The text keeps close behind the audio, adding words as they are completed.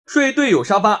睡队友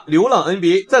沙发，流浪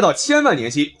NBA， 再到千万年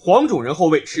薪，黄种人后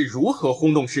卫是如何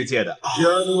轰动世界的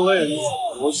Jalen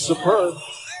was superb.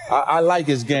 I like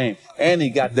his game, and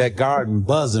he got that garden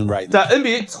buzzing right now. 在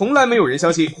NBA 从来没有人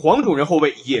相信黄种人后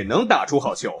卫也能打出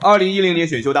好球。2010年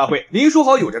选秀大会，林书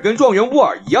豪有着跟状元沃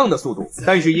尔一样的速度，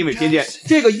但是因为偏见，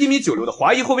这个1.96米的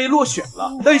华裔后卫落选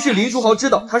了。但是林书豪知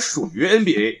道他属于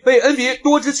NBA， 被 NBA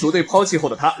多支球队抛弃后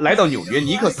的他，来到纽约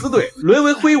尼克斯队，沦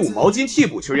为挥舞毛巾替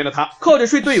补球员的他，靠着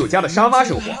睡队友家的沙发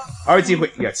生活。而机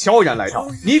会也悄然来到，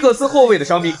尼克斯后卫的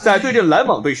伤病在对阵篮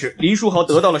网队时，林书豪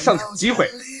得到了上场机会。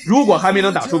如果还没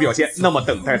能打出表现，那么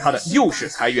等待他的又是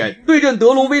裁员。对阵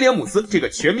德隆威廉姆斯这个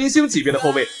全明星级别的后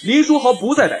卫，林书豪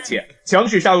不再胆怯，强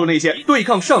势杀入内线，对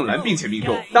抗上篮并且命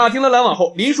中。打停了篮网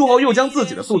后，林书豪又将自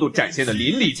己的速度展现得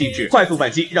淋漓尽致，快速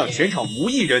反击让全场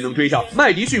无一人能追上。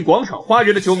麦迪逊广场花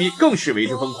园的球迷更是为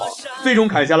之疯狂，最终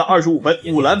砍下了25分、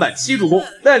5篮板、7助攻，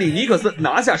带领尼克斯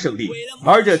拿下胜利。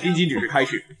而这仅仅只是开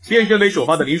始，变身为首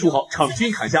发的林书豪场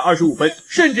均砍下25分，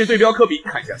甚至对标科比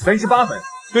砍下38分。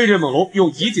对阵猛龙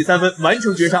用1记3分完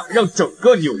成绝杀，让整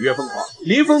个纽约疯狂。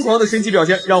林疯狂的神奇表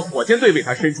现让火箭队为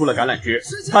他伸出了橄榄枝，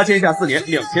他签下4年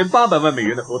2800万美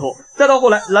元的合同，再到后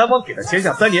来篮网给他签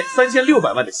下3年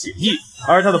3600万的协议。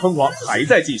而他的疯狂还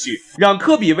在继续，让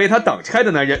科比为他挡拆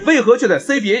的男人为何却在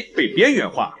CBA 被边缘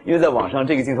化？因为在网上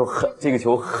这个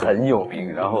球很有名，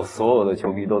然后所有的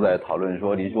球迷都在讨论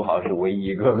说林书豪是唯一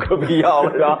一个科比要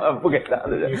了然后不给他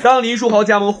的人。当林书豪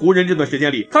加盟湖人这段时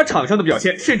间里，他场上的表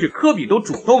现甚至科比都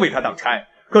主动为他挡拆。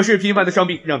可是频繁的伤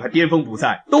病让他巅峰不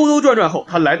再，兜兜转转后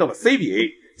他来到了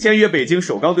CBA。签约北京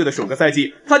首钢队的首个赛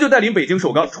季，他就带领北京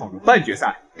首钢闯入半决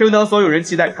赛。正当所有人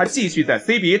期待他继续在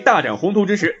CBA 大展宏图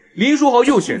之时，林书豪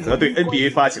又选择对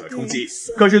NBA 发起了冲击，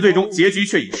可是最终结局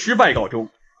却以失败告终。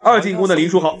二进攻的林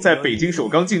书豪在北京首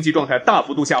钢竞技状态大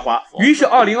幅度下滑，于是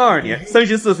2022年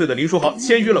34岁的林书豪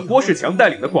签约了郭士强带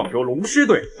领的广州龙狮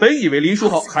队。本以为林书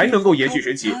豪还能够延续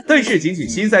神奇，但是仅仅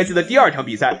新赛季的第2场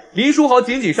比赛，林书豪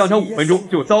仅仅上场5分钟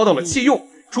就遭到了弃用，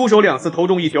出手2次投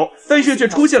中1球，但是却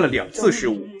出现了2次失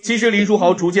误。其实林书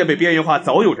豪逐渐被边缘化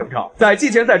早有征兆，在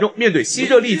季前赛中面对西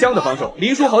热丽江的防守，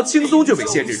林书豪轻松就被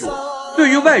限制住。对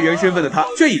于外援身份的他，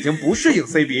却已经不适应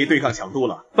CBA 对抗强度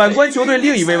了。反观球队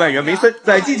另一位外援梅森，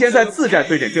在季前赛4战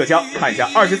对阵浙江，砍下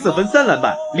24分3篮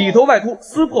板，里头外突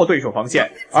撕破对手防线，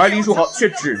而林书豪却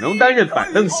只能担任板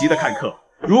凳席的看客。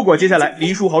如果接下来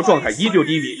林书豪状态依旧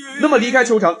低迷，那么离开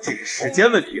球场只是时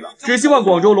间问题了。只希望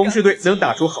广州龙狮队能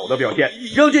打出好的表现，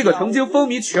让这个曾经风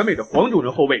靡全美的黄种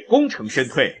人后卫功成身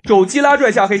退。肘击拉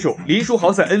拽下黑手，林书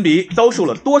豪在 NBA 遭受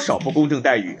了多少不公正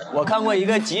待遇？我看过一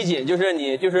个集锦，就是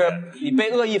你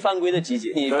被恶意犯规的集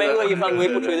锦，你被恶意犯规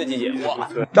不吹的集锦。哇！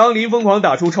当林疯狂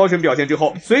打出超神表现之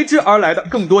后，随之而来的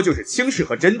更多就是轻视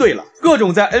和针对了。各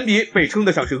种在 NBA 被称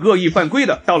得上是恶意犯规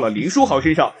的，到了林书豪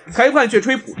身上，裁判却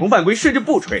吹普通犯规，甚至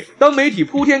不吹。当媒体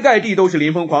铺天盖地都是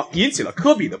林疯狂，引起了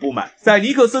科比的不满。在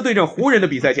尼克斯对阵湖人的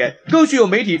比赛前，更是有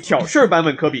媒体挑事儿般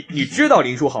问科比：“你知道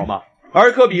林书豪吗？”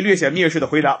而科比略显蔑视的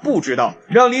回答：“不知道。”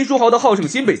让林书豪的好胜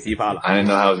心被激发了。 I didn't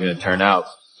know how it was going to turn out,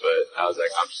 but I was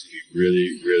like, I'm just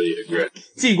really aggressive.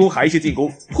 进攻还是进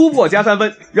攻，突破加3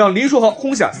分，让林书豪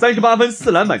轰下38分、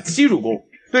4篮板、7助攻。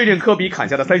对阵科比砍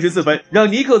下的34分，让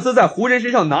尼克斯在湖人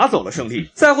身上拿走了胜利。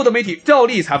赛后的媒体照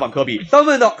例采访科比，当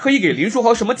问到可以给林书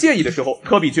豪什么建议的时候，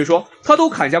科比却说他都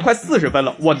砍下快40分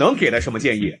了，我能给他什么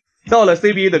建议？到了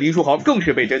CBA 的林书豪更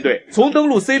是被针对，从登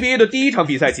陆 CBA 的第1场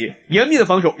比赛起，严密的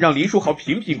防守让林书豪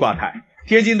频频挂台。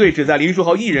天津队只在林书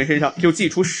豪一人身上就祭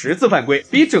出10次犯规，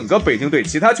比整个北京队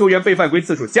其他球员被犯规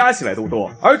次数加起来都多，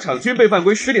而场均被犯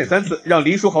规10.3次，让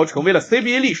林书豪成为了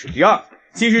CBA 历史第2。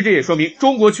其实这也说明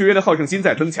中国球员的好胜心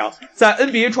在增强，在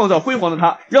NBA 创造辉煌的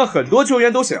他，让很多球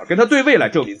员都想要跟他对位来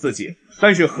证明自己。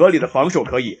但是合理的防守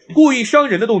可以，故意伤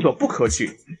人的动作不可取。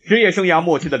职业生涯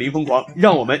末期的林疯狂，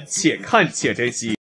让我们且看且珍惜。